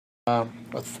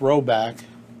a throwback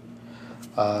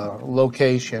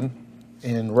location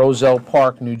in Roselle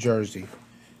Park, New Jersey.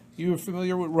 You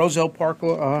familiar with Roselle Park,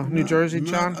 New Jersey,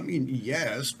 John? I mean,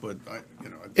 yes, but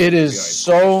It is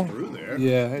so, through there.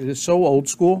 yeah, it is so old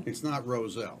school. It's not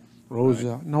Roselle.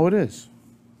 Roselle, right? no, it is.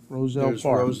 Roselle There's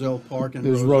Park. Roselle Park and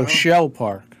There's Roselle. Rochelle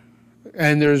Park,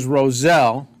 and there's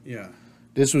Roselle. Yeah.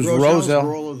 This was Roselle's Roselle.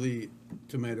 where all of the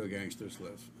tomato gangsters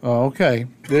live. Oh, okay.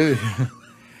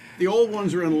 The old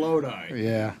ones are in Lodi.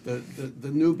 Yeah. The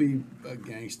newbie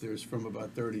gangsters from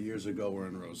about 30 years ago were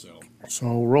in Roselle.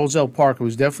 So Roselle Park, it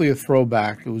was definitely a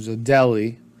throwback. It was a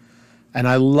deli, and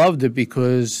I loved it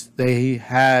because they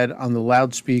had on the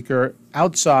loudspeaker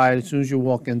outside, as soon as you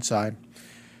walk inside,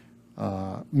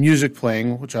 music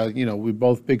playing, which we're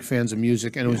both big fans of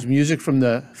music, and it was music from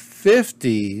the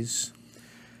 50s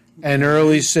and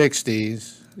early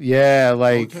 60s. Yeah,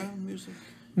 like Motown music?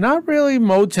 not really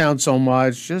Motown so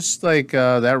much, just like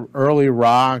that early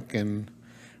rock, and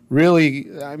really,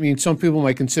 I mean, some people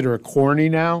might consider it corny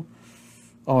now.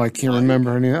 Oh, I can't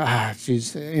remember any.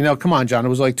 Jeez, come on, John. It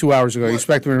was like 2 hours ago. You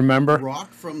expect me to remember?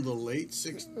 Rock from the late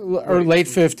 60s? Or late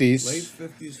 50s.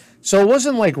 Late 50s? So it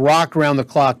wasn't like rock around the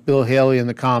clock, Bill Haley and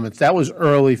the Comets. That was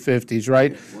early 50s,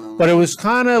 right? Well, but it was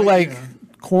kind of like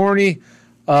corny.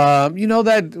 You know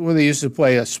that where they used to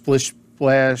play a Splish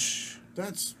Splash?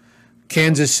 That's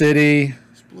Kansas City.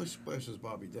 Splish Splash is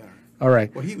Bobby Darin. All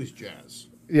right. Well, he was jazz.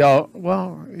 Yeah.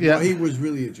 Well, yeah. Well, he was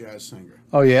really a jazz singer.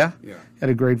 Oh, yeah? Yeah. Had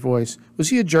a great voice. Was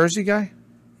he a Jersey guy?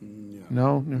 Yeah.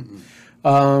 No?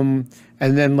 And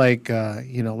then like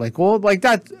all like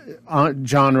that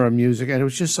genre of music, and it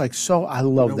was just like so. I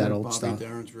love that old Bobby stuff.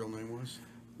 Darin's real name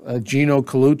was? Gino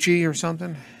Colucci or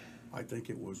something. I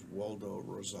think it was Waldo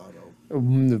Rosado.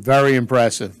 Very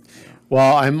impressive. Yeah.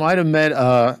 Well, I might have met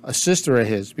a sister of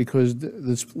his because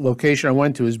this location I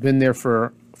went to has been there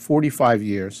for 45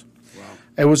 years. Wow.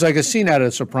 It was like a scene out of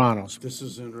The Sopranos. This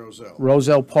is in Roselle.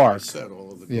 Roselle I Park. said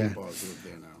all of the Yeah. bars live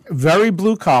there now. Very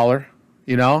blue collar,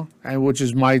 and which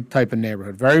is my type of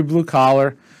neighborhood. Very blue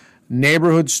collar,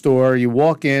 neighborhood store. You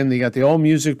walk in, they got the old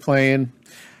music playing,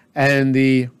 and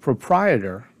the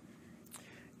proprietor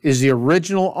is the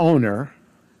original owner,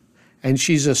 and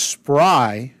she's a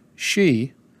spry,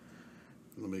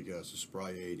 Let me guess, a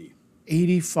spry 80.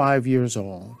 85 years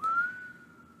old.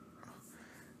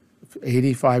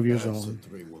 85 years That's old. a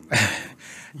three-woman.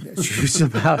 She's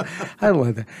about, I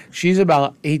love that. She's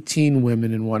about 18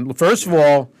 women in one. First of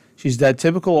all, she's that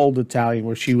typical old Italian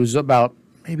where she was about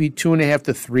maybe 2.5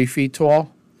 to 3 feet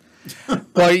tall.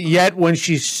 But yet when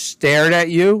she stared at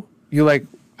you, you're like,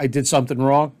 I did something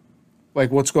wrong.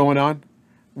 Like, what's going on?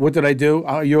 What did I do?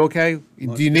 Are you okay?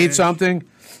 Do you need something?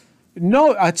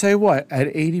 No, I tell you what, at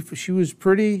 80, she was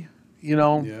pretty,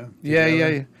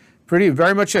 Yeah. Pretty,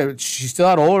 very much. She still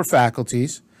had all her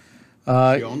faculties. She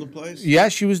owned the place? Yeah,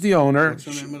 she was the owner. What's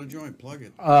the name of the joint? Plug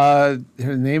it.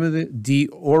 Her name of the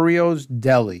D'Orio's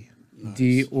Deli. Nice.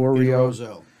 D'Orio. In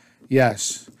Roselle.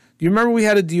 Yes. Do you remember we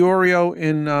had a D'Orio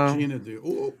in? Gina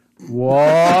Ooh.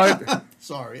 What?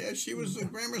 Sorry, yeah, she was a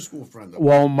grammar school friend of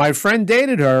Well, my friend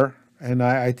dated her, and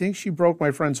I think she broke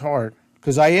my friend's heart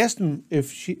because I asked him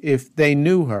if they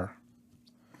knew her,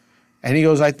 and he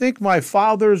goes, "I think my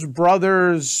father's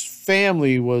brother's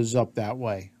family was up that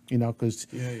way." Because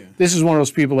this is one of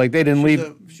those people like they didn't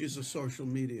leave. She's a social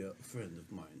media friend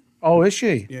of mine. Oh, is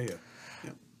she? Yeah.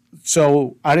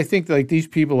 So I think like these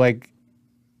people like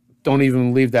don't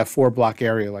even leave that 4-block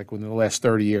area like within the last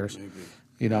 30 years, Maybe.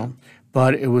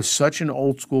 But it was such an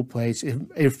old school place.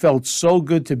 It felt so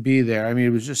good to be there. I mean,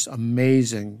 it was just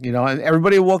amazing, and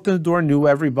everybody who walked in the door knew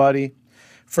everybody,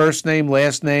 first name,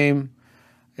 last name.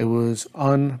 It was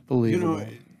unbelievable.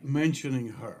 Mentioning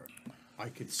her, I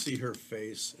could see her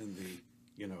face in the,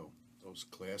 those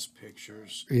class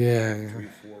pictures. Yeah. 3-4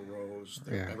 rows.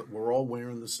 Yeah. We're all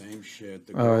wearing the same shit.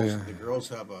 The girls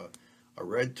have a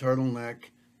red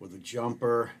turtleneck with a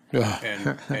jumper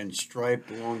and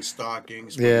striped long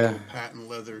stockings with little patent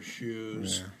leather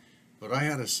shoes. Yeah. But I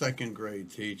had a second grade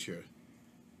teacher.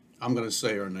 I'm going to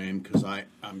say her name because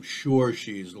I'm sure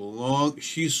she's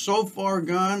so far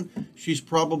gone, she's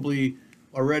probably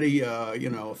already, a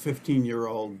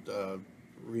 15-year-old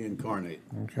reincarnate.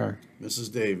 Okay.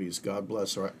 Mrs. Davies, God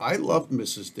bless her. I loved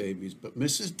Mrs. Davies, but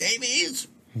Mrs. Davies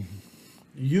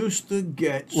used to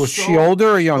get Was she older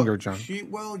or younger, John?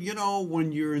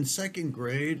 When you're in second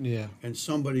grade and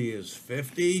somebody is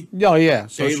 50, oh, yeah.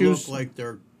 So they look like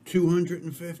they're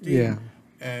 250. Yeah.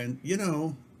 And,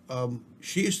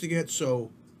 she used to get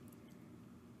so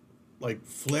like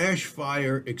flash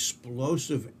fire,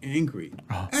 explosive, angry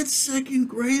at second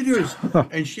graders.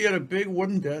 And she had a big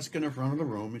wooden desk in the front of the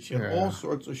room, and she had all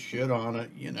sorts of shit on it,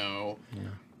 you know.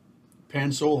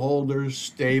 Pencil holders,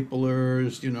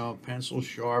 staplers, you know, pencil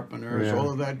sharpeners, all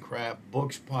of that crap,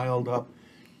 books piled up.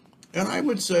 And I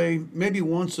would say maybe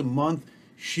once a month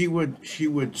she would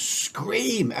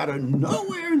scream out of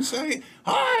nowhere and say,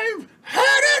 "I've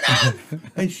had enough!"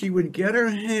 And she would get her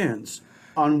hands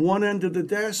on one end of the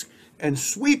desk and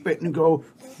sweep it and go,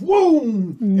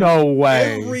 whoom! No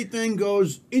way. Everything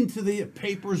goes into the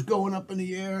papers going up in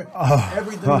the air,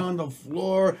 everything on the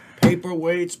floor,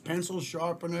 paperweights, pencil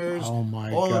sharpeners. Oh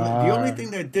my all God. Of it. The only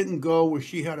thing that didn't go was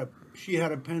she had a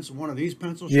pencil, one of these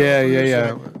pencil sharpeners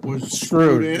that was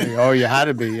screwed in. Oh, you had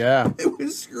to be, It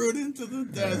was screwed into the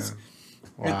desk.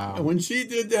 Wow. And when she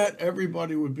did that,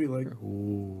 everybody would be like,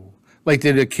 ooh. Like,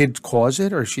 did the kid cause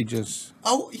it, or she just...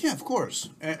 Oh, yeah, of course.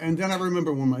 And then I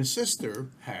remember when my sister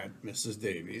had Mrs.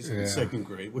 Davies in second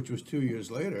grade, which was 2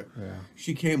 years later,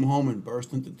 she came home and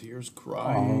burst into tears,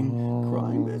 crying.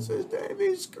 Mrs.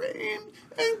 Davies screamed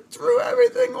and threw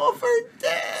everything off her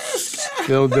desk.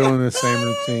 Still doing the same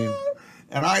routine.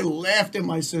 And I laughed in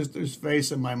my sister's face,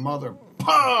 and my mother,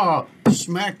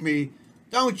 smacked me.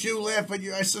 "Don't you laugh at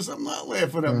you." I says, "I'm not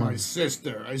laughing at my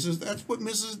sister." I says, "That's what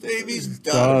Mrs. Davies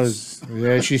does."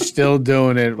 Yeah, she's still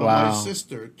doing it. But wow. my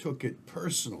sister took it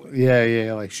personally.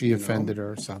 Yeah, like she offended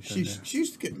her or something. She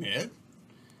used to get mad.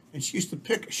 And she used to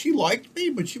pick, she liked me,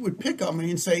 but she would pick on me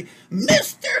and say,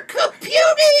 "Mr.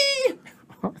 Caputi!"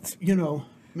 You know,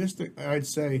 I'd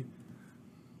say,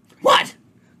 "What?"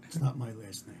 It's not my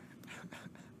last name.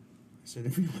 I said,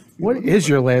 if what is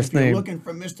your last name? You're looking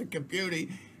for Mr.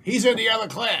 Caputi. He's in the other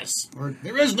class, or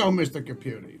there is no Mr.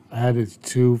 Caputi. That is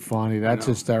too funny. That's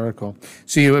hysterical.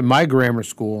 See, at my grammar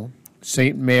school,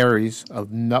 St. Mary's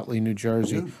of Nutley, New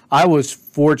Jersey, I was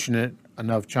fortunate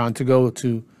enough, John, to go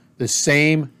to the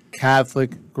same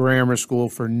Catholic grammar school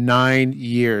for 9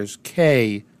 years,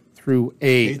 K through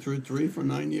 8. K through 3 for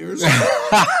 9 years?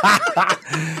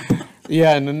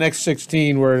 Yeah, and the next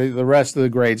 16 were the rest of the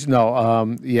grades.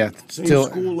 No, Same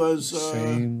school as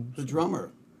the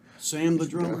drummer. Sam the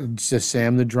drummer. Just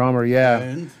Sam the drummer,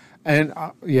 yeah. And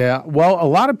well, a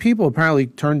lot of people apparently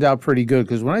turned out pretty good,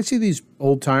 because when I see these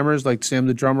old timers like Sam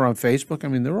the drummer on Facebook, I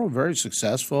mean, they're all very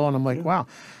successful, and I'm like, wow,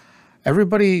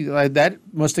 everybody that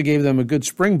must have gave them a good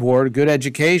springboard, a good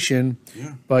education.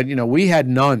 Yeah. But you know, we had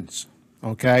nuns.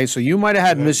 Okay, so you might have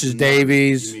had Mrs.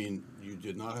 Davies. You mean you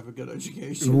did not have a good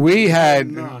education? We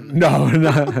had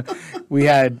no. We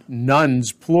had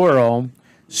nuns, plural.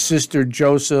 Sister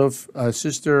Joseph,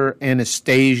 Sister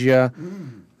Anastasia.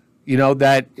 You know,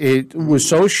 that it was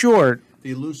so short.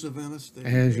 The elusive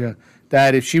Anastasia.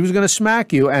 That if she was going to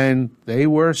smack you, and they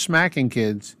were smacking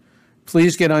kids,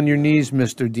 please get on your knees,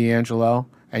 Mr. D'Angelo,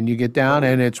 and you get down,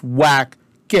 and it's whack,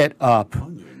 get up.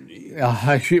 On your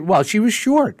knees? Well, she was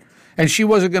short, and she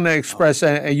wasn't going to express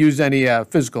use any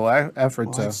physical effort.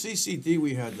 Well, to. at CCD,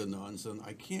 we had the nuns, and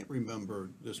I can't remember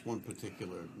this one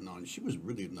particular nun. She was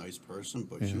really a nice person,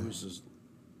 but she was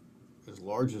as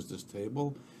large as this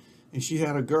table, and she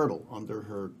had a girdle under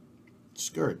her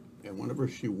skirt, and whenever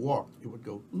she walked, it would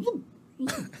go zoom,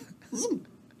 zoom, zoom,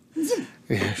 zoom.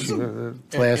 Yeah,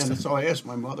 And so I asked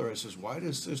my mother, I says, "Why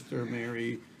does Sister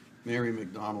Mary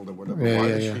McDonald or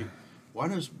whatever, why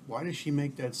does she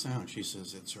make that sound?" She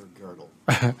says, "It's her girdle.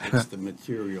 It's the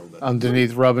material that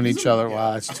underneath rubbing each other."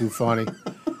 Wow, that's too funny.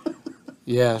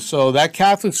 Yeah, so that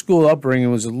Catholic school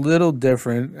upbringing was a little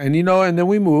different, and you know, and then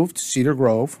we moved to Cedar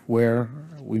Grove, where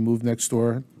we moved next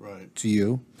door to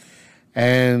you,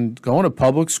 and going to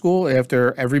public school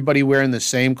after everybody wearing the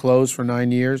same clothes for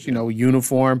 9 years, you know,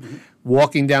 uniform,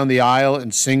 walking down the aisle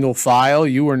in single file.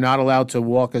 You were not allowed to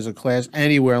walk as a class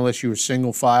anywhere unless you were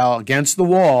single file against the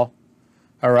wall.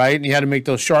 All right, and you had to make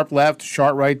those sharp left,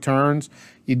 sharp right turns.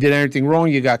 You did anything wrong,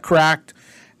 you got cracked,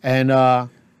 and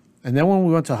then when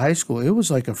we went to high school, it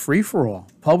was like a free-for-all.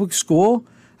 Public school,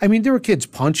 I mean, there were kids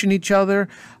punching each other.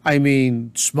 I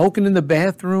mean, smoking in the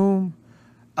bathroom,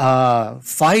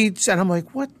 fights, and I'm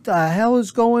like, what the hell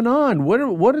is going on?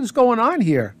 What is going on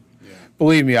here? Yeah.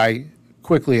 Believe me, I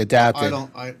quickly adapted.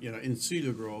 In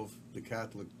Cedar Grove, the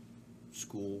Catholic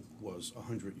school was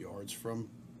 100 yards from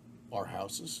our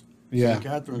houses. Yeah. St.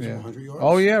 Catherine's 100 yards.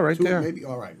 Oh, yeah, right there. Maybe,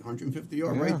 all right, 150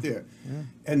 yards, right there. Yeah.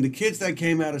 And the kids that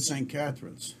came out of St.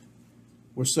 Catherine's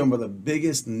were some of the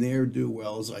biggest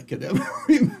ne'er-do-wells I could ever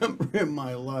remember in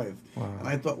my life. Wow. And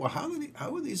I thought, well,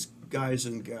 how are these guys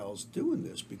and gals doing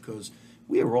this? Because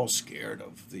we were all scared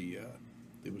of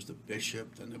there was the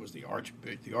bishop, then there was the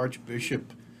archbishop. The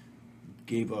archbishop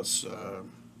gave us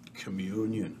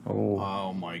communion. Oh.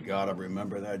 Oh my God, I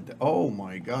remember that. Oh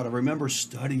my God, I remember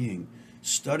studying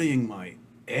my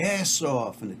ass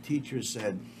off, and the teacher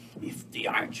said, if the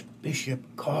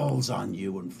Archbishop calls on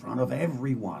you in front of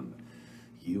everyone,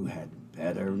 you had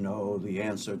better know the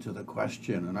answer to the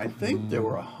question. And I think there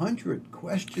were 100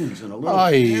 questions in a little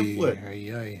pamphlet.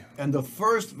 And the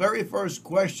very first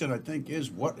question, I think,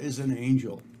 is, what is an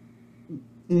angel?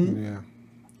 Yeah.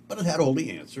 But it had all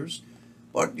the answers.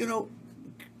 But,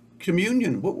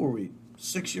 communion, what were we,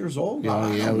 6 years old?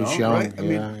 Oh, yeah, I was young. Right? I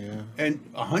yeah, mean, yeah. and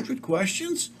 100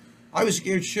 questions? I was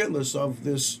scared shitless of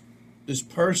this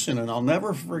person, and I'll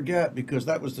never forget, because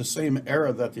that was the same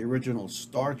era that the original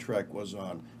Star Trek was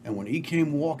on. And when he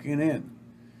came walking in,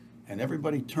 and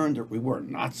everybody turned, we were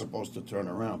not supposed to turn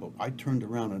around, but I turned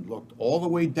around and looked all the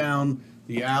way down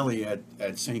the alley at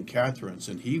St. Catherine's,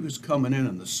 and he was coming in,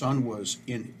 and the sun was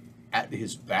at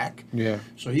his back. Yeah.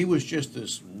 So he was just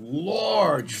this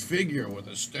large figure with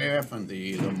a staff and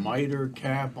the mitre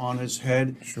cap on his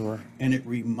head. Sure. And it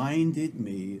reminded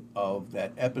me of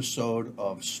that episode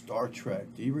of Star Trek.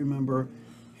 Do you remember?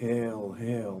 Hail,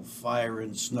 hail, fire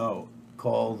and snow.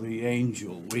 Call the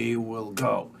angel, we will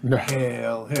go.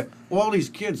 Hail, hail. All these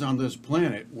kids on this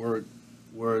planet were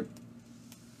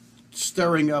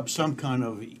stirring up some kind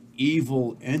of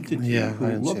evil entity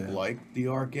who looked like the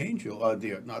archangel,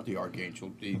 not the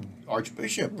archangel, the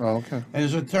archbishop. Oh, okay. And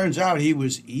as it turns out, he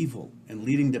was evil and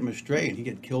leading them astray, and he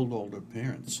had killed all their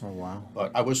parents. Oh, wow.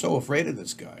 But I was so afraid of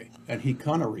this guy, and he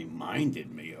kind of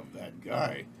reminded me of that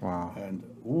guy. Wow.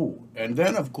 And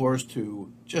then, of course,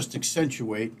 to just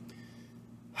accentuate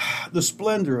the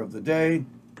splendor of the day,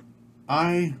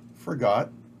 I forgot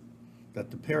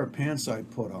that the pair of pants I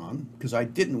put on, because I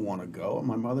didn't want to go, and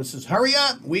my mother says, hurry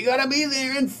up, we got to be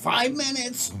there in 5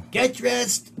 minutes, get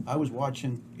dressed. I was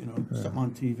watching, something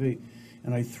on TV,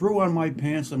 and I threw on my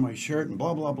pants and my shirt and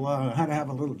blah, blah, blah. I had to have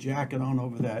a little jacket on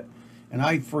over that, and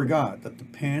I forgot that the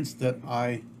pants that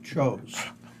I chose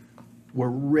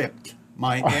were ripped.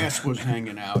 My ass was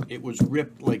hanging out. It was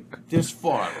ripped like this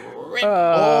far, ripped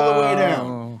all the way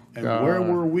down. And where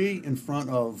were we? In front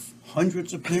of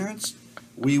hundreds of parents?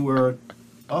 We were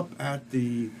up at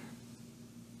the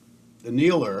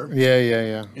kneeler.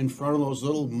 Yeah. In front of those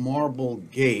little marble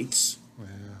gates. Yeah.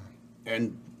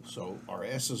 And so our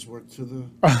asses were to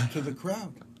the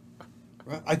crowd.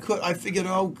 Right? I figured,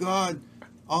 oh God,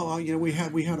 we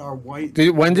had our white.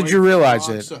 When did you realize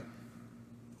it?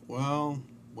 Well,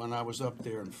 when I was up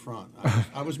there in front,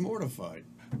 I was mortified.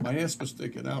 My ass was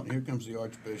sticking out, and here comes the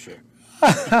Archbishop.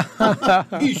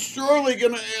 He's surely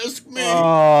going to ask me.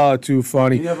 Oh, too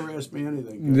funny. He never asked me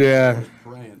anything. Yeah. I was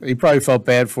praying. He probably felt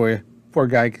bad for you. Poor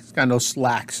guy. He's got no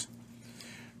slacks.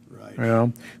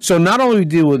 Right. So not only we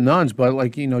deal with nuns,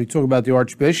 but you talk about the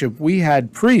Archbishop, we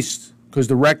had priests, because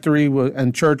the rectory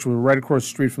and church were right across the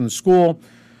street from the school.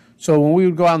 So when we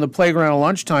would go out on the playground at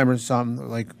lunchtime or something,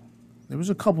 there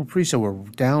was a couple priests that were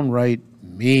downright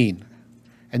mean.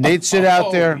 And they'd sit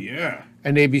out there. Yeah.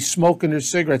 And they'd be smoking their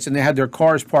cigarettes, and they had their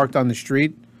cars parked on the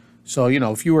street. So,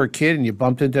 if you were a kid and you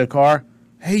bumped into a car,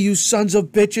 hey, you sons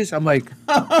of bitches. I'm like,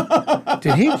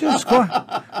 did he just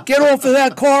get off of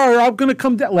that car, or I'm going to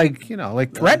come down,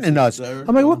 threatening us. I'm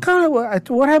like,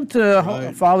 what happened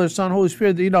to Father, Son, Holy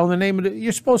Spirit? In the name of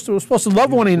we're supposed to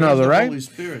love one another, right? Holy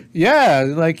Spirit. Yeah,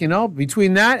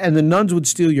 between that and the nuns would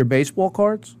steal your baseball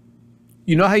cards.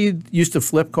 You know how you used to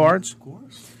flip cards? Of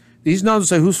course. These nuns would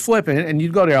say, who's flipping? And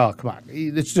you'd go there, oh, come on,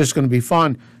 it's just going to be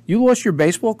fun. You lost your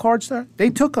baseball cards there?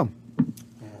 They took them.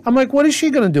 I'm like, what is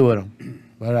she going to do with them?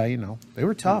 But, they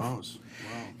were tough. Wow.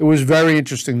 It was very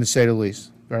interesting, to say the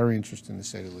least. Very interesting, to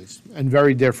say the least. And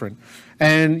very different.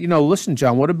 And, listen,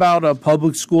 John, what about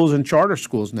public schools and charter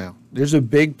schools now? There's a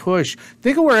big push.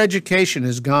 Think of where education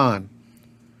has gone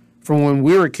from when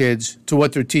we were kids to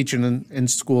what they're teaching in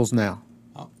schools now.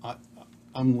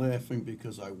 I'm laughing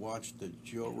because I watched the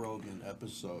Joe Rogan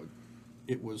episode.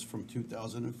 It was from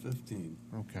 2015.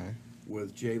 Okay.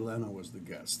 With Jay Leno as the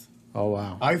guest. Oh,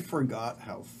 wow. I forgot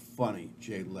how funny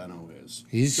Jay Leno is.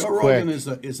 He's Joe quick. Rogan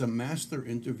is a master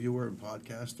interviewer and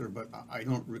podcaster, but I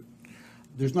don't.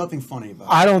 There's nothing funny about.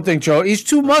 I don't think Joe. He's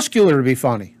too muscular to be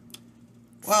funny.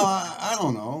 Well, I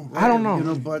don't know. Right? I don't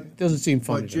know. But it doesn't seem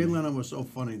funny. But Jay Leno was so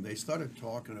funny. They started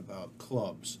talking about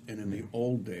clubs, and in the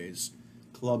old days,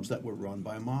 clubs that were run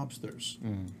by mobsters.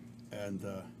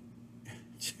 And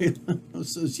Jay Leno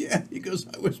says, "Yeah," he goes,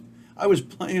 "I was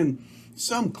playing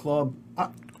some club.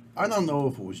 I don't know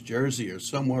if it was Jersey or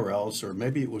somewhere else, or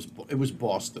maybe it was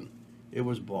Boston. It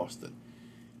was Boston."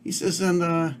 He says, and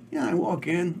I walk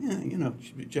in.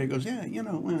 Yeah, Jay goes, I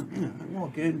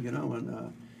walk in,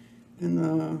 and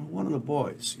one of the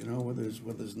boys,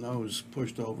 with his nose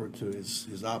pushed over to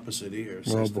his opposite ear, Oh,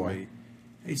 says to boy. me,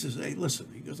 he says, "Hey, listen,"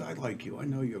 he goes, "I like you. I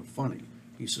know you're funny."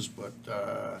 He says, "But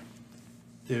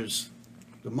there's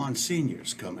the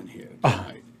Monsignors coming here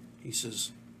tonight." He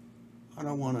says, "I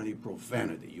don't want any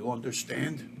profanity. You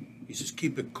understand?" He says,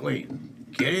 "Keep it clean.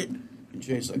 Get it?" And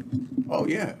Jay's like, "Oh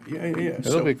yeah, yeah, yeah, yeah."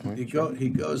 It'll So be clean, he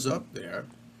goes up there,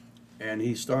 and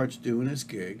he starts doing his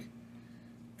gig,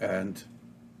 and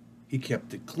he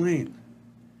kept it clean.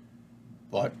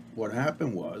 But what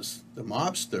happened was the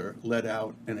mobster let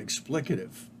out an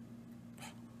explicative,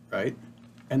 right?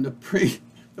 And the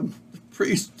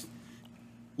priest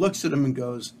looks at him and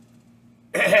goes,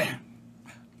 "Eh."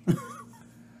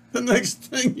 The next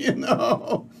thing you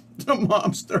know, the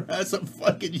mobster has a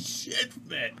fucking shit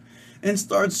fit and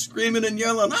starts screaming and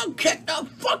yelling, "I'll kick the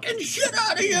fucking shit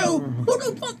out of you! Who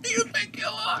the fuck do you think you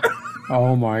are?"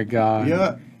 Oh my God.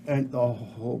 Yeah, and the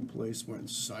whole place went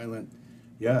silent.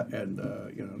 Yeah, and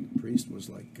the priest was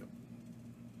like,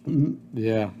 Yeah.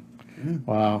 Yeah.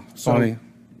 Wow. So- Funny.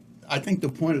 I think the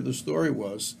point of the story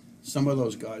was some of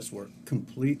those guys were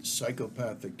complete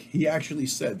psychopathic. He actually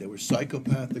said they were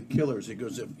psychopathic killers. He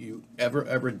goes, if you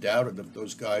ever doubted if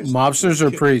those guys Mobsters or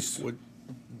ki- priests? would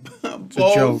It's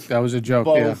a joke. That was a joke.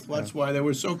 both. Yeah. That's why they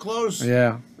were so close.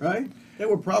 Yeah. Right? They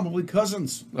were probably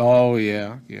cousins. Oh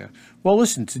yeah. Yeah. Well,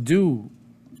 listen, to do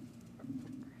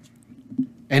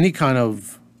any kind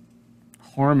of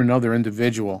harm another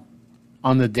individual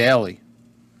on the daily.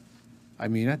 I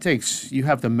mean, that takes, you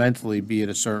have to mentally be at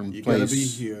a certain You place. got to be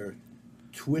here,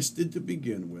 twisted to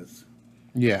begin with,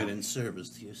 Yeah. and in service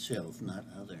to yourself, not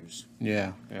others.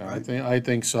 Yeah, yeah, Right? I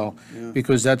think so, Yeah.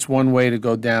 because that's one way to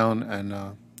go down, and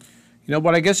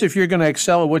but I guess if you're going to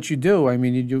excel at what you do, I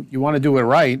mean, you want to do it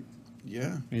right,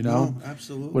 Yeah. You know? No,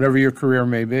 absolutely. whatever your career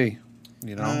may be,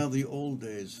 The old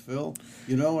days, Phil.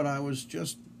 And I was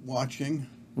just watching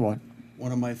What?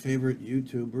 one of my favorite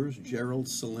YouTubers, Gerald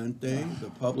Celente, the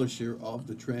publisher of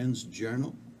the Trans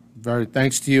Journal. Very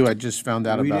thanks to you. I just found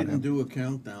out We about didn't him. do a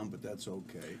countdown, but that's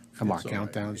okay. Come on, It's all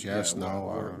right. countdowns, yes, Yeah,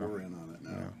 no, we're in on it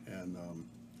now. And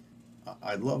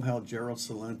I love how Gerald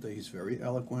Celente, he's very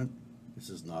eloquent. This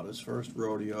is not his first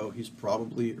rodeo. He's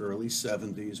probably early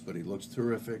 70s, but he looks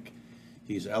terrific.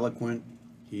 He's eloquent.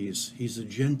 He's a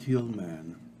genteel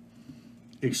man,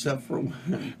 except for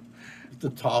when the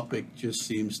topic just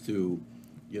seems to,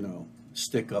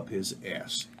 stick up his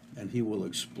ass, and he will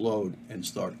explode and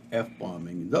start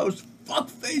F-bombing those fuck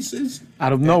faces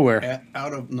Out of nowhere.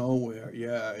 out of nowhere.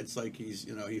 Yeah, it's like he's,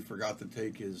 he forgot to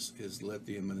take his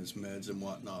lithium and his meds and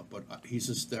whatnot. But he's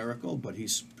hysterical, but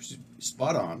he's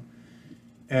spot on.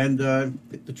 And the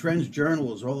Trends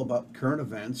Journal is all about current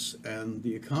events and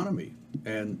the economy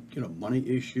and, money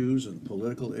issues and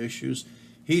political issues.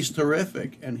 He's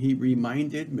terrific. And he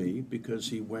reminded me, because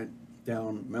he went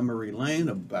down memory lane,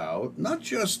 about not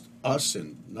just us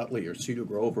in Nutley or Cedar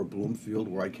Grove or Bloomfield,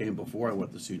 where I came before I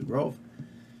went to Cedar Grove,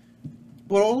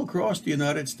 but all across the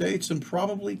United States and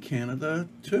probably Canada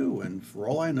too. And for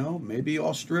all I know, maybe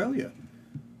Australia.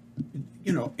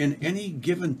 In any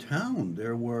given town,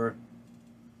 there were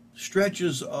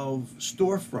stretches of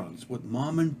storefronts with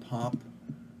mom and pop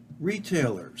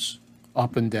retailers,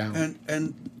 Up and down.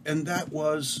 and that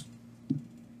was,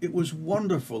 it was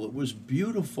wonderful, it was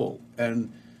beautiful,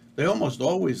 and they almost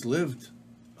always lived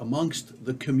amongst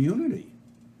the community.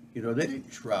 They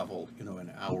didn't travel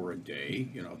an hour a day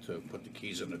to put the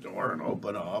keys in the door and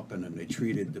open up, and then they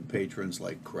treated the patrons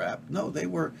like crap. No, they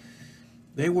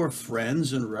were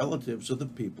friends and relatives of the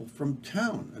people from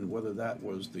town, and whether that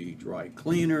was the dry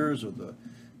cleaners or the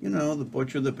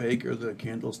butcher, the baker, the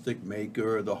candlestick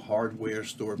maker, the hardware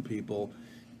store people.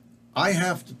 I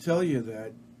have to tell you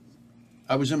that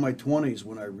I was in my 20s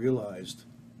when I realized,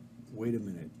 wait a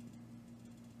minute,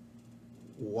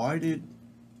 why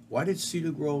did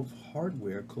Cedar Grove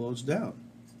Hardware close down?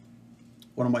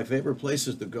 One of my favorite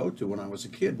places to go to when I was a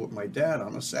kid with my dad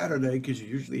on a Saturday, because you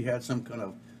usually had some kind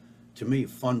of, to me,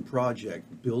 fun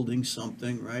project, building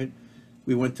something, right?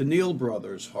 We went to Neal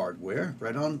Brothers Hardware,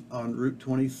 right on Route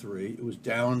 23. It was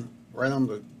down right on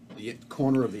the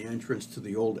corner of the entrance to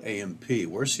the old A&P,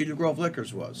 where Cedar Grove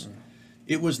Liquors was.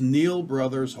 It was Neal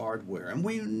Brothers Hardware, and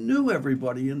we knew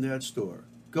everybody in that store.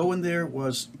 Going there it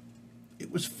was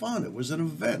fun. It was an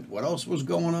event. What else was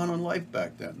going on in life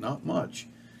back then? Not much.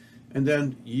 And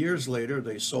then years later,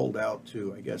 they sold out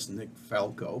to, I guess, Nick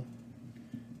Falco.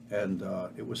 And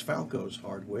it was Falco's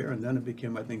Hardware, and then it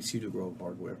became, I think, Cedar Grove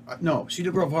Hardware. No,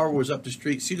 Cedar Grove Hardware was up the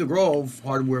street. Cedar Grove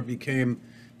Hardware became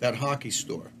that hockey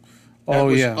store. That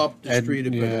was up the street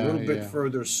a bit, a little bit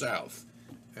further south.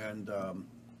 And,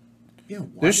 Yeah,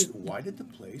 why did the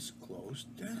place close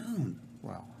down?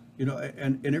 Wow. You know,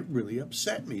 and it really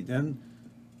upset me. Then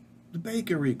the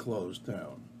bakery closed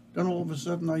down. Then all of a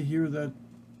sudden I hear that,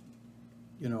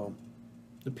 you know,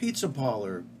 the pizza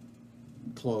parlor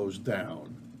closed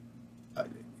down.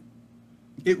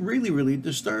 It really, really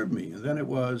disturbed me. And then it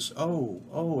was,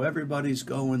 everybody's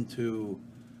going to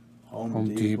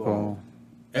Home Depot.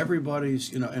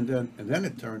 Everybody's, you know, and then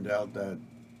it turned out that,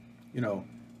 you know,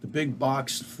 the big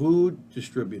box food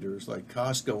distributors like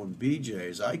Costco and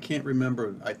BJ's, I can't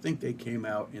remember, I think they came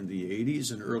out in the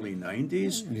 80s and early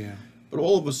 90s. Yeah. But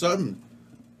all of a sudden,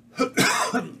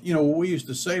 you know, what we used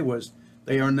to say was,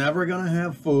 they are never going to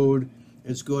have food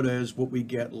as good as what we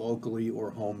get locally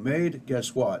or homemade.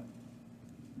 Guess what?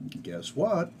 Guess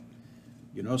what?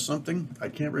 You know something? I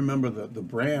can't remember the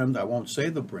brand. I won't say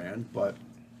the brand, but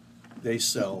they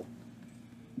sell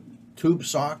tube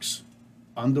socks,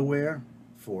 underwear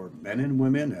for men and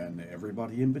women and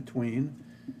everybody in between.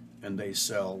 And they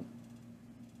sell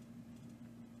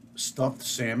stuffed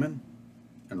salmon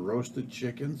and roasted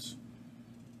chickens.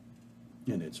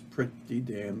 And it's pretty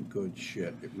damn good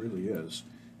shit. It really is.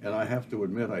 And I have to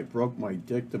admit, I broke my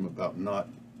dictum about not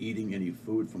eating any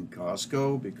food from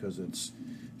Costco because it's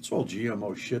all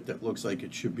GMO shit that looks like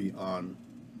it should be on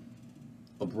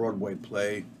a Broadway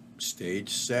play stage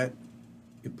set.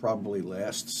 It probably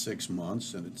lasts 6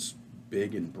 months and it's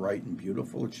big and bright and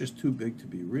beautiful. It's just too big to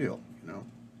be real, you know.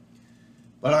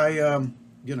 But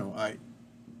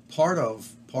part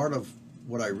of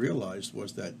what I realized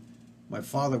was that my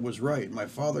father was right. My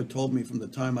father told me from the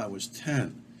time I was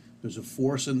 10, there's a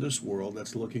force in this world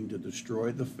that's looking to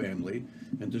destroy the family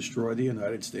and destroy the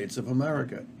United States of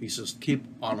America. He says, keep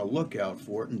on a lookout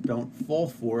for it and don't fall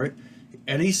for it.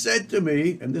 And he said to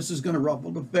me, and this is going to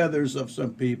ruffle the feathers of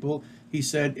some people, he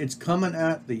said, it's coming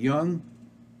at the young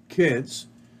kids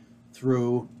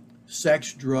through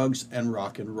sex, drugs, and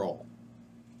rock and roll.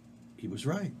 He was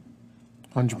right.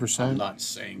 100%. I'm not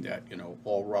saying that, you know,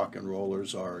 all rock and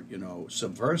rollers are, you know,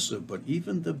 subversive, but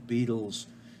even the Beatles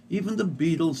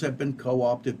have been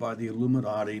co-opted by the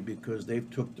Illuminati because they've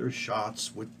took their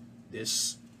shots with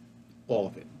this, all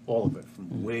of it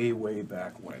from way, way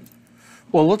back when.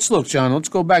 Well, let's look, John. Let's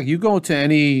go back. You go to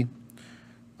any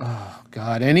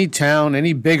town,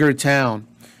 any bigger town,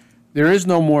 there is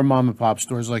no more mom and pop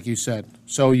stores, like you said.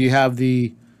 So you have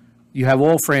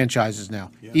all franchises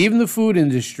now. Yeah. Even the food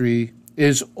industry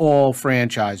is all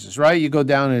franchises, right? You go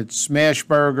down and it's Smash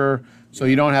Burger, so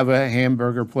you don't have a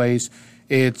hamburger place.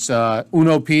 It's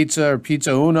Uno Pizza or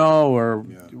Pizza Uno or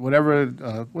whatever.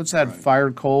 What's that? Right.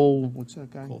 Fired Coal? What's that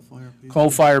guy? Coal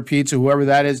Fire Pizza. Whoever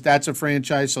that is, that's a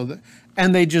franchise.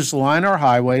 And they just line our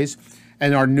highways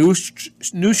and our new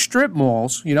strip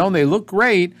malls. You know, and they look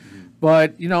great.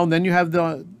 But, you know, then you have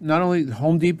not only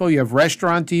Home Depot, you have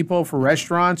Restaurant Depot for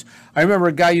restaurants. I remember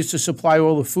a guy used to supply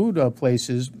all the food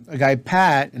places, a guy,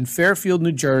 Pat, in Fairfield,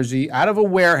 New Jersey, out of a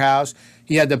warehouse.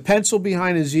 He had the pencil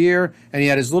behind his ear, and he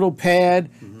had his little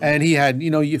pad, and he had, you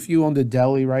know, if you owned a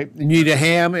deli, right, and you need a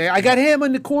ham. I got ham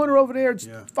in the corner over there. It's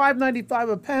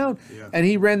 $5.95 a pound. Yeah. And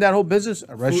he ran that whole business.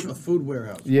 A food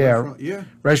warehouse. Yeah.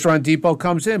 Restaurant Depot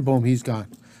comes in, boom, he's gone.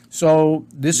 So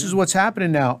this is what's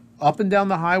happening now. Up and down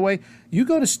the highway, you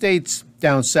go to states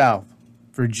down south,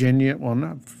 Virginia, well,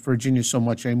 not Virginia so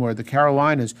much anymore, the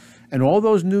Carolinas, and all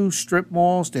those new strip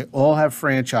malls, they all have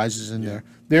franchises in there.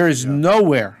 There is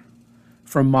nowhere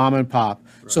from mom and pop.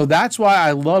 Right. So that's why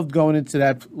I loved going into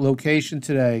that location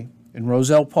today in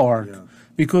Roselle Park,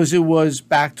 because it was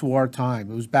back to our time.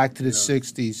 It was back to the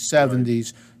 60s,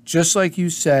 70s, just like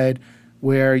you said,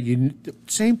 where the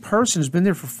same person has been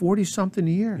there for 40-something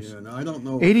years. Yeah, now I don't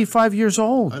know. 85 years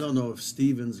old. I don't know if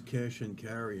Stevens Cash and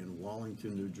Carry in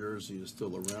Wallington, New Jersey is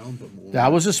still around. But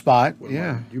that was a spot, do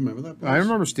you remember that place? I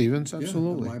remember Stevens,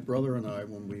 absolutely. My brother and I,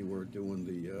 when we were doing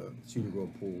the Cedar Grove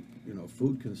Pool, you know,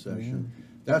 food concession,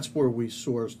 that's where we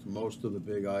sourced most of the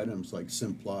big items like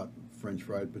Simplot, French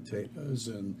fried potatoes,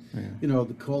 and, you know,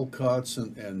 the cold cuts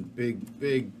and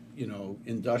big, you know,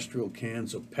 industrial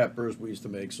cans of peppers. We used to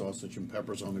make sausage and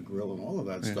peppers on the grill and all of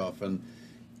that stuff. And,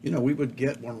 you know, we would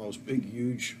get one of those big,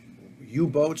 huge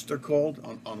U-boats, they're called,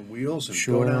 on wheels, and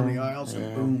go down the aisles,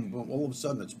 and boom, boom. All of a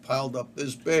sudden, it's piled up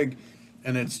this big,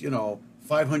 and it's, you know,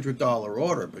 $500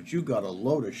 order, but you got a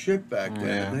load of shit back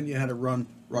there, and then you had to run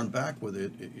back with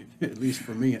it, at least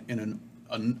for me, in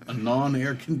a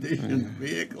non-air conditioned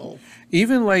vehicle.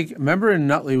 Even like, remember in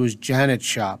Nutley was Janet's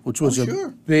Shop, which was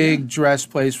a big dress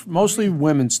place, mostly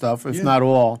women's stuff, if not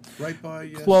all. Right by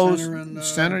closed Center,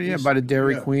 Center, by the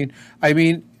Dairy Queen. I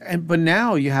mean, but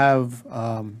now you have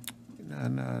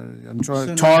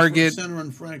Target. Center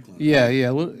and Franklin. Yeah,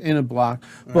 in a block.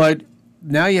 Right. But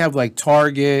now you have like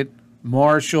Target,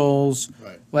 Marshalls,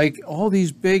 Right. like all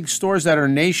these big stores that are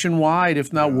nationwide,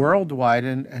 if not worldwide,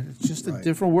 and it's just a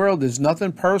different world. There's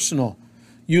nothing personal.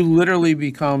 You literally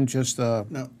become just a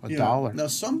dollar. Now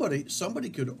somebody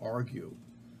could argue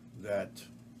that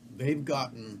they've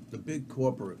gotten the big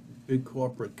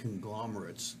corporate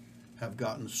conglomerates have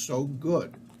gotten so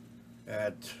good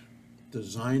at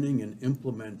designing and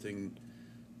implementing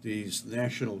these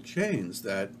national chains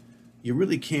that you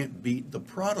really can't beat the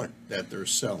product that they're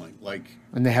selling. Like,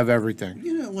 and they have everything.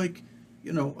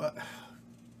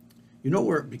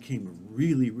 Where it became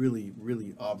really, really,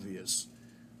 really obvious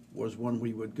was when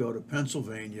we would go to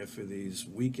Pennsylvania for these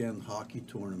weekend hockey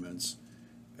tournaments,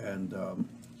 and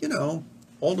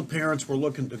all the parents were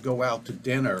looking to go out to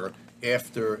dinner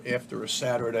after a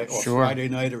Saturday or Friday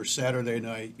night or Saturday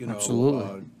night.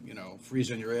 Absolutely.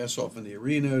 Freezing your ass off in the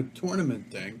arena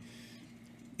tournament thing.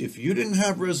 If you didn't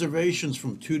have reservations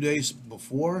from 2 days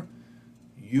before,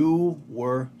 you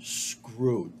were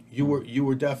screwed. You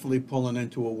were definitely pulling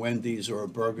into a Wendy's or a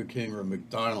Burger King or a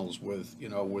McDonald's with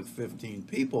 15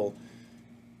 people,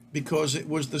 because it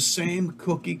was the same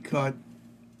cookie cut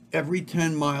every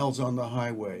 10 miles on the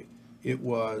highway. It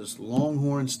was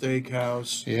Longhorn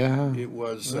Steakhouse. Yeah. It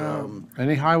was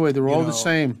any highway, they're all the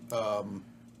same.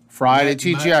 Friday,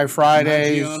 TGI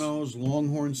Fridays. Maggiano's,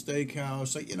 Longhorn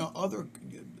Steakhouse.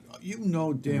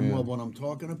 Damn well what I'm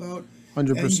talking about. 100%.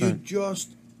 And you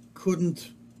just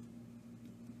couldn't.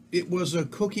 It was a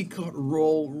cookie cut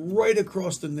roll right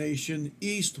across the nation,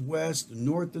 east, west,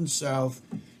 north, and south,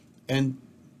 and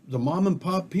the mom and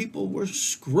pop people were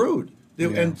screwed.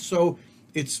 And so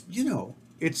it's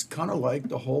kind of like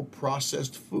the whole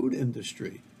processed food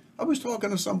industry. I was talking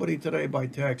to somebody today by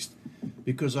text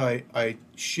because I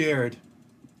shared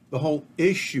the whole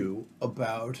issue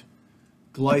about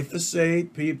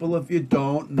glyphosate. People, if you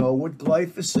don't know what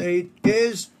glyphosate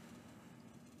is,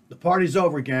 the party's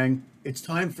over, gang. It's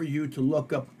time for you to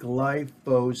look up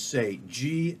glyphosate,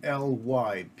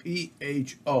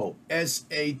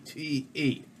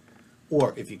 Glyphosate.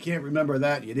 Or if you can't remember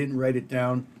that, you didn't write it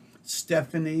down,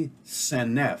 Stephanie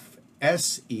Seneff,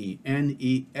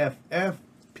 Seneff,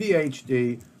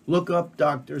 PhD. Look up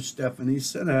Dr. Stephanie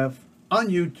Seneff on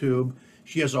YouTube.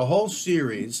 She has a whole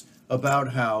series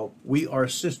about how we are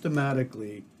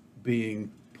systematically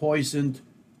being poisoned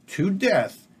to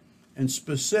death, and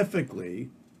specifically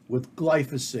with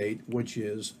glyphosate, which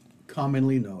is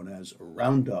commonly known as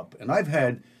Roundup. And I've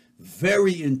had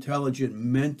very intelligent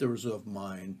mentors of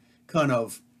mine kind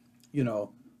of,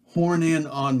 horn in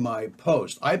on my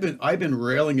post. I've been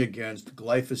railing against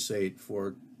glyphosate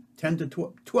for 10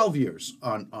 to 12 years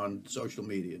on social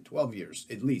media, 12 years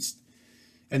at least.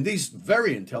 And these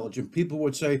very intelligent people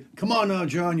would say, come on now,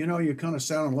 John, you're kind of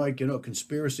sounding like,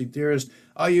 conspiracy theorist.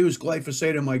 I use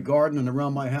glyphosate in my garden and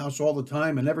around my house all the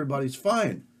time, and everybody's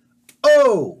fine.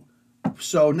 Oh,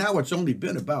 so now it's only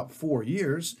been about 4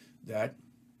 years that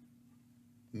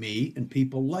me and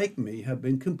people like me have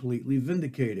been completely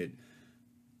vindicated.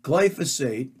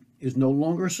 Glyphosate is no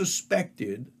longer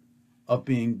suspected of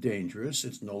being dangerous.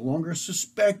 It's no longer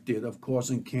suspected of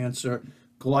causing cancer.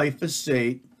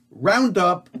 Glyphosate,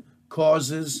 Roundup,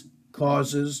 causes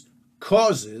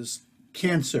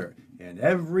cancer. And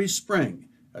every spring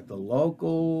at the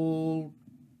local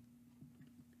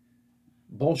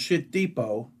bullshit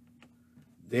depot,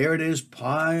 there it is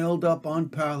piled up on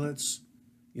pallets,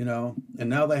 and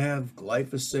now they have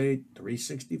glyphosate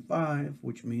 365,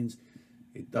 which means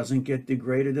it doesn't get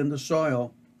degraded in the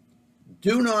soil.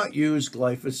 Do not use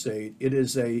glyphosate. It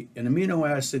is an amino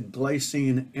acid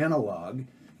glycine analog.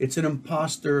 It's an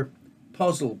imposter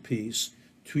puzzle piece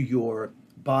to your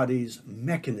body's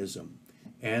mechanism.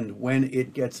 And when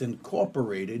it gets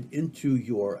incorporated into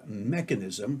your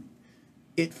mechanism,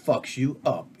 it fucks you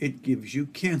up. It gives you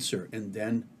cancer, and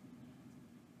then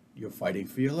you're fighting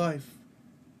for your life.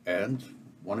 And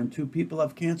 1 in 2 people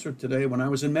have cancer today. When I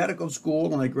was in medical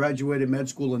school, and I graduated med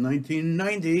school in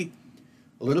 1990,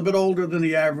 a little bit older than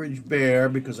the average bear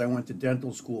because I went to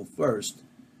dental school first,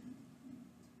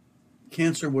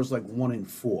 cancer was like 1 in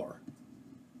 4.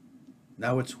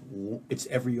 Now it's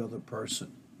every other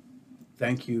person.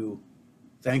 Thank you,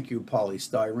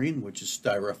 polystyrene, which is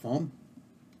styrofoam.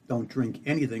 Don't drink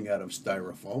anything out of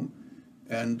styrofoam,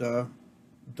 and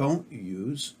don't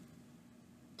use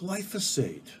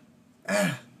glyphosate.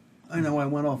 I know I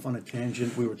went off on a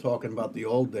tangent. We were talking about the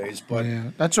old days, but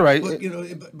that's all right.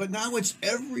 But now it's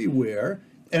everywhere.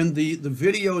 And the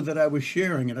video that I was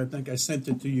sharing, and I think I sent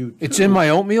it to you too, it's in my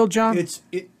oatmeal, John.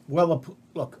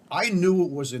 Look, I knew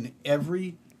it was in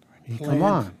every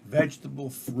plant, vegetable,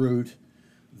 fruit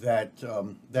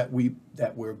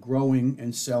that we're growing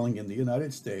and selling in the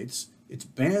United States. It's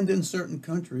banned in certain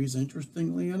countries.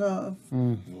 Interestingly enough,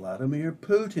 Vladimir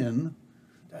Putin,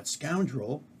 that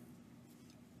scoundrel,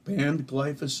 banned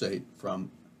glyphosate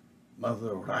from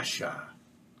Mother Russia.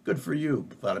 Good for you,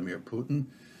 Vladimir Putin.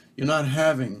 You're not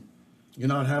having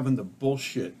the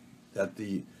bullshit that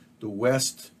the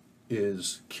West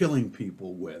is killing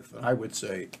people with. I would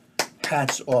say,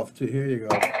 hats off to, here you go.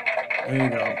 There you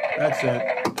go. That's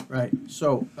it. Right.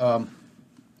 So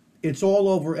it's all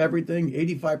over everything.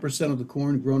 85% of the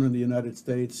corn grown in the United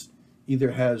States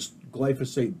either has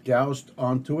glyphosate doused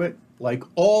onto it, like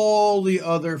all the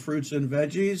other fruits and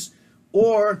veggies,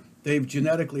 or they've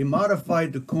genetically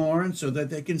modified the corn so that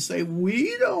they can say,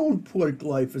 we don't put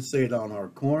glyphosate on our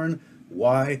corn.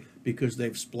 Why? Because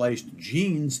they've spliced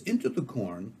genes into the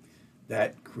corn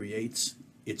that creates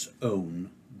its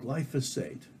own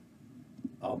glyphosate.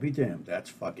 I'll be damned. That's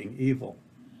fucking evil.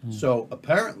 So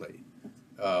apparently,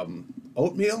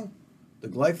 oatmeal, the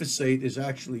glyphosate is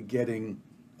actually getting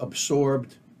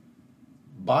absorbed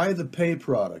by the pay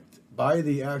product, by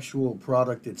the actual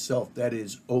product itself. That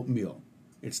is oatmeal.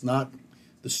 It's not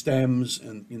the stems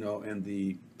and and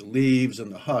the leaves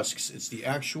and the husks. It's the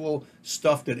actual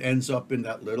stuff that ends up in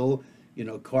that little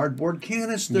cardboard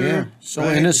canister. Yeah, so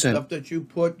right? innocent. The stuff that you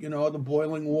put the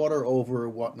boiling water over or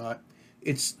whatnot.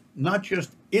 It's not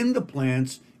just in the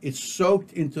plants. It's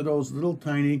soaked into those little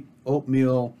tiny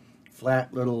oatmeal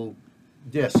flat little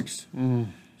discs.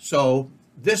 So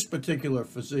this particular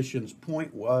physician's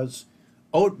point was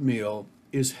oatmeal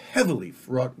is heavily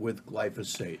fraught with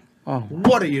glyphosate.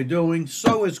 What are you doing?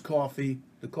 So is coffee.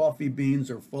 The coffee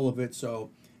beans are full of it. So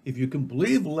if you can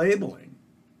believe labeling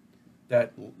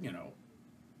that,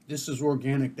 this is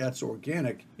organic, that's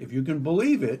organic, if you can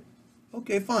believe it,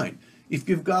 okay, fine. If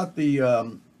you've got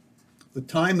the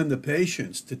time and the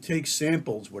patience to take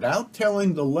samples without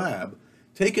telling the lab,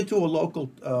 take it to a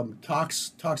local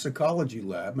toxicology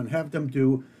lab and have them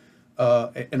do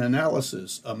an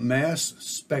analysis, a mass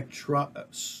spec.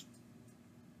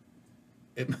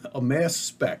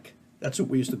 That's what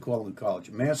we used to call it in college,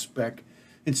 a mass spec,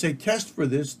 and say, test for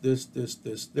this, this, this,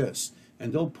 this, this.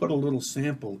 And they'll put a little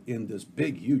sample in this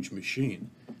big, huge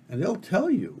machine, and they'll tell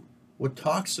you what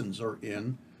toxins are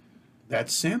in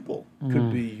that sample.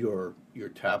 Could be your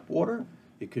tap water.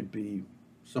 It could be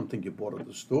something you bought at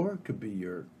the store. It could be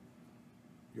your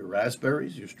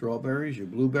raspberries, your strawberries, your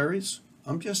blueberries.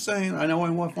 I'm just saying, I know I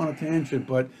went on a tangent,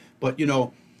 but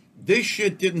this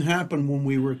shit didn't happen when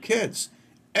we were kids.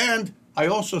 And I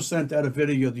also sent out a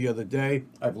video the other day.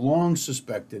 I've long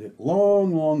suspected it,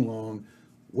 long.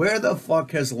 Where the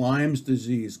fuck has Lyme's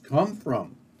disease come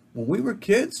from? When we were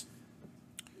kids,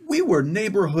 we were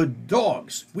neighborhood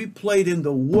dogs. We played in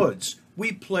the woods.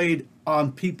 We played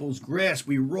on people's grass.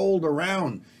 We rolled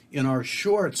around in our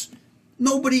shorts.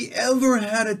 Nobody ever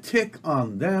had a tick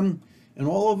on them. And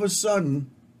all of a sudden,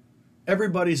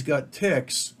 everybody's got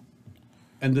ticks.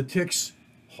 And the ticks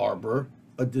harbor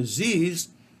a disease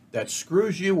that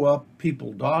screws you up.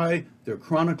 People die. They're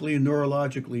chronically and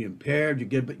neurologically impaired. You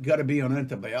got to be on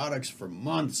antibiotics for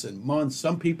months and months.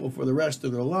 Some people for the rest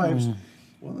of their lives.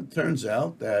 Well, it turns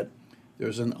out that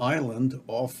there's an island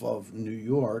off of New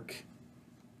York.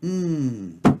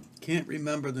 Can't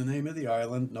remember the name of the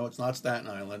island. No, it's not Staten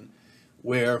Island.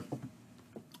 Where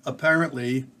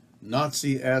apparently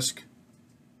Nazi-esque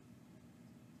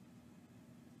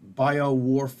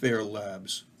biowarfare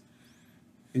labs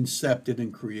incepted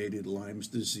and created Lyme's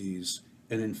disease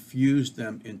and infused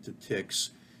them into ticks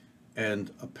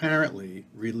and apparently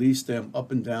released them up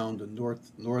and down the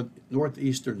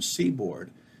northeastern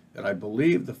seaboard. And I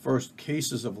believe the first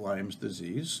cases of Lyme's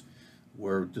disease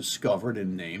were discovered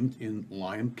and named in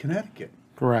Lyme, Connecticut.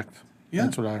 Correct. Yeah.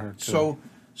 That's what I heard too.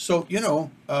 So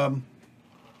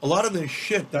a lot of this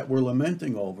shit that we're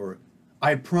lamenting over,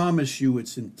 I promise you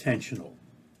it's intentional.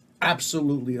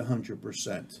 Absolutely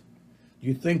 100%.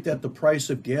 You think that the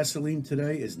price of gasoline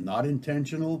today is not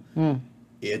intentional?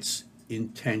 It's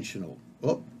intentional.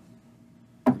 Oh,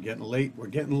 we're getting late.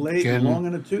 Long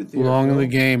in the tooth here. Long in the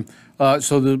game.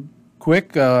 So the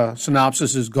quick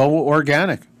synopsis is go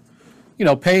organic.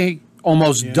 Pay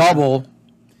almost double.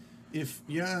 If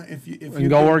you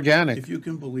go organic. If you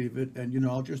can believe it, and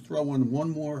I'll just throw in one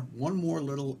more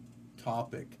little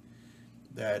topic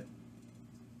that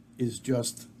is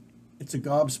just, it's a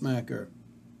gobsmacker.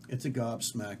 It's a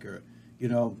gobsmacker.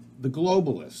 The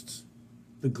globalists.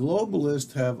 The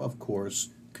globalists have, of course,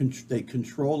 they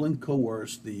control and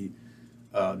coerce the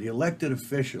elected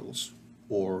officials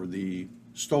or the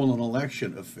stolen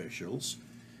election officials,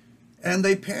 and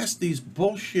they pass these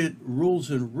bullshit rules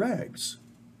and regs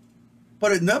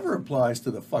But it never applies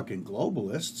to the fucking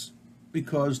globalists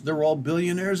because they're all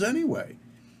billionaires anyway.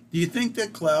 Do you think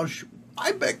that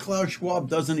I bet Klaus Schwab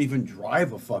doesn't even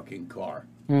drive a fucking car.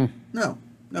 No.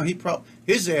 No,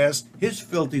 his ass, his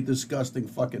filthy, disgusting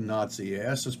fucking Nazi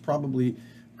ass is probably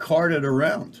carted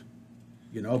around,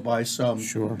 by some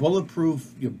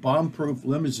bulletproof, bomb-proof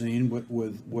limousine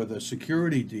with a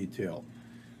security detail.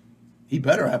 He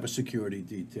better have a security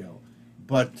detail.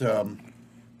 But why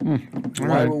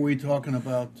were we talking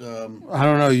about? I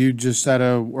don't know. You just said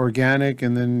organic,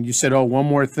 and then you said, one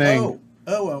more thing.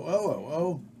 Part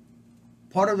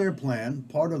of their plan,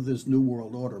 part of this New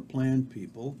World Order plan,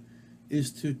 people,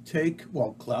 is to take,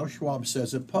 Klaus Schwab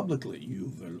says it publicly,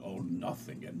 you will own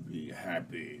nothing and be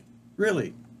happy.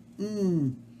 Really?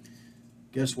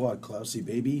 Guess what, Klausy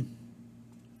baby?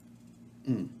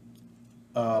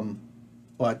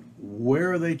 But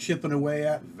where are they chipping away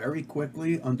at very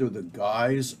quickly under the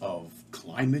guise of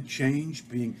climate change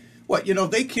being,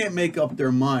 they can't make up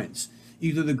their minds.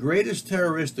 Either the greatest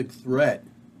terroristic threat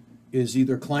is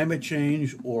either climate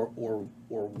change or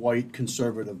white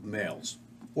conservative males.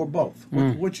 Or both.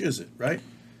 Which is it, right?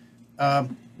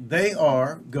 They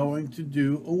are going to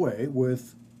do away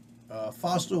with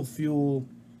fossil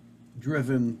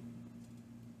fuel-driven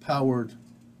powered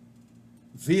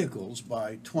vehicles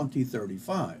by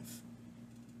 2035.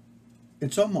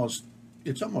 It's almost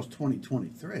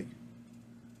 2023.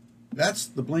 That's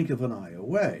the blink of an eye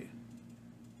away.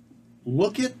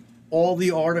 Look at all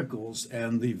the articles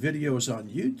and the videos on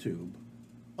YouTube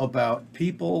about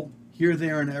people here,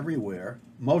 there, and everywhere,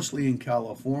 mostly in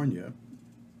California,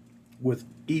 with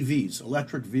EVs,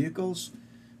 electric vehicles.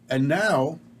 And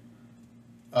now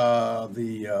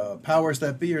the powers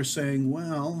that be are saying,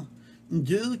 well,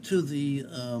 due to the,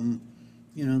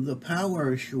 the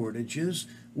power shortages,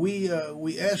 we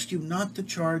asked you not to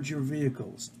charge your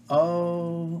vehicles.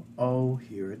 Oh,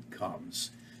 here it comes.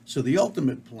 So the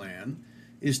ultimate plan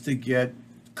is to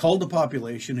cull the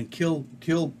population and kill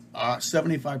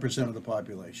 75% of the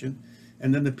population.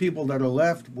 And then the people that are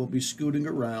left will be scooting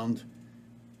around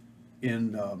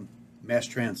in mass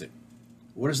transit.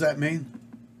 What does that mean?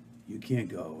 You can't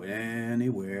go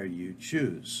anywhere you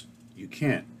choose. You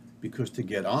can't, because to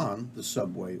get on the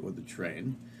subway or the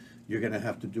train, you're going to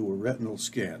have to do a retinal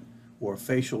scan or a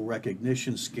facial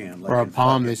recognition scan. Or a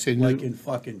palm, they say. Like in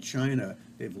fucking China,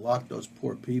 they've locked those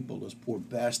poor people, those poor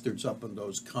bastards up in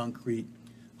those concrete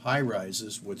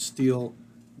high-rises with steel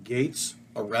gates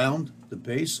around the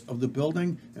base of the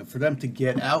building, and for them to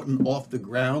get out and off the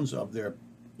grounds of their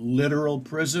literal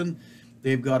prison,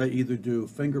 they've got to either do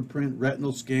fingerprint,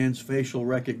 retinal scans, facial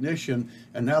recognition,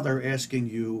 and now they're asking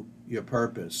you your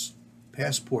purpose.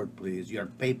 Passport, please. Your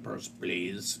papers,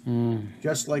 please.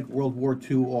 Just like World War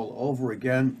II all over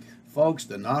again. Folks,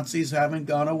 the Nazis haven't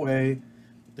gone away.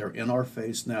 They're in our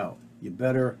face now. You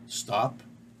better stop.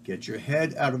 Get your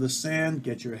head out of the sand.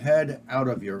 Get your head out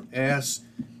of your ass.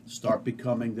 Start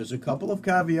becoming, there's a couple of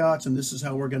caveats, and this is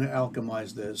how we're going to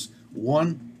alchemize this.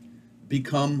 1,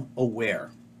 become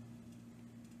aware.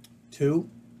 2,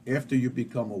 after you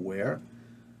become aware,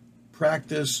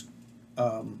 practice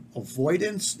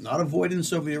avoidance, not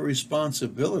avoidance of your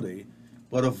responsibility,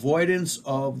 but avoidance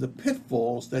of the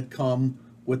pitfalls that come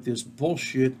with this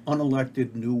bullshit,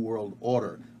 unelected New World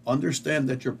Order. Understand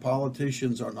that your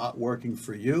politicians are not working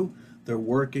for you, they're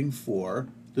working for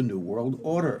the New World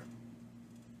Order.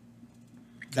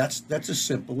 That's as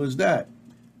simple as that.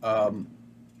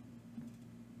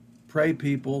 Pray,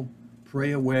 people.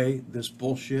 Pray away this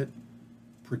bullshit.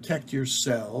 Protect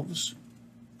yourselves.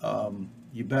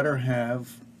 You better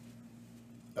have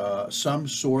some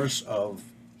source of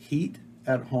heat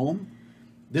at home.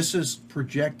 This is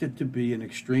projected to be an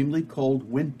extremely cold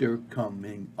winter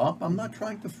coming up. I'm not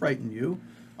trying to frighten you.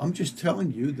 I'm just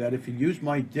telling you that if you use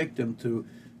my dictum to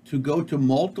go to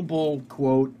multiple,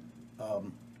 quote,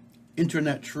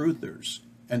 internet truthers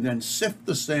and then sift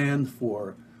the sand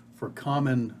for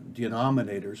common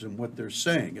denominators and what they're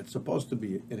saying. It's supposed to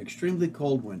be an extremely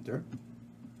cold winter.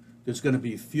 There's going to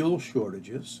be fuel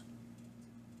shortages.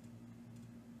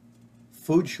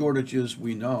 Food shortages,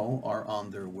 we know, are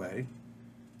on their way.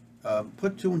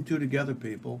 Put 2 and 2 together,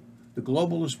 people. The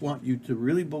globalists want you to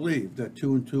really believe that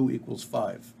 2 and 2 equals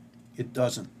 5. It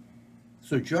doesn't.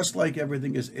 So just like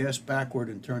everything is ass backward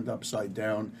and turned upside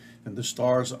down, and the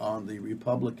stars on the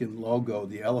Republican logo,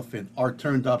 the elephant, are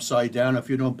turned upside down. If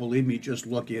you don't believe me, just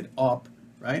look it up,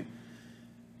 right?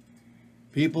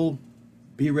 People,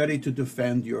 be ready to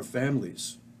defend your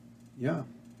families. Yeah,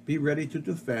 be ready to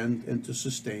defend and to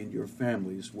sustain your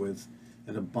families with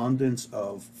an abundance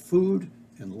of food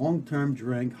and long-term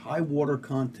drink, high water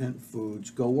content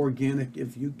foods. Go organic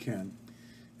if you can.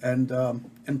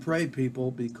 And pray,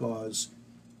 people, because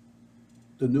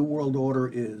the New World Order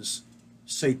is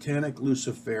satanic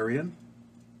Luciferian.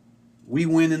 We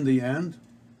win in the end,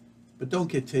 but don't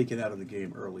get taken out of the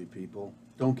game early, people.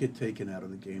 Don't get taken out of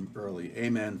the game early.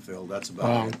 Amen, Phil. That's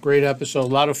about it. Great episode. A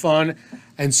lot of fun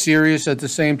and serious at the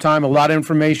same time. A lot of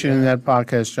information in that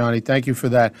podcast, Johnny. Thank you for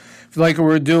that. If you like what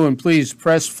we're doing, please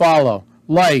press follow,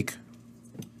 like.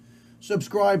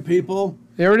 Subscribe, people.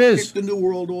 There it is. Kick the New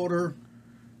World Order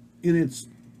in its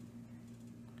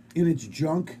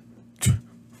junk,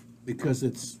 because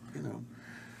it's,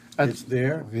 it's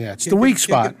there. Yeah, it's the weak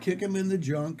spot. Kick them in the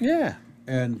junk. Yeah.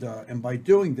 And by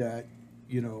doing that,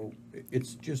 it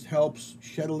just helps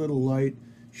shed a little light.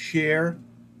 Share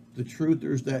the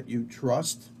truthers that you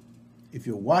trust. If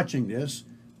you're watching this,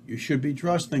 you should be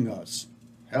trusting us.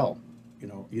 Hell,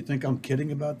 you think I'm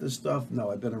kidding about this stuff? No,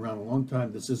 I've been around a long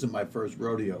time. This isn't my first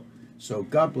rodeo. So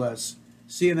God bless.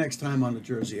 See you next time on The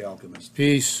Jersey Alchemist.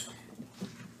 Peace.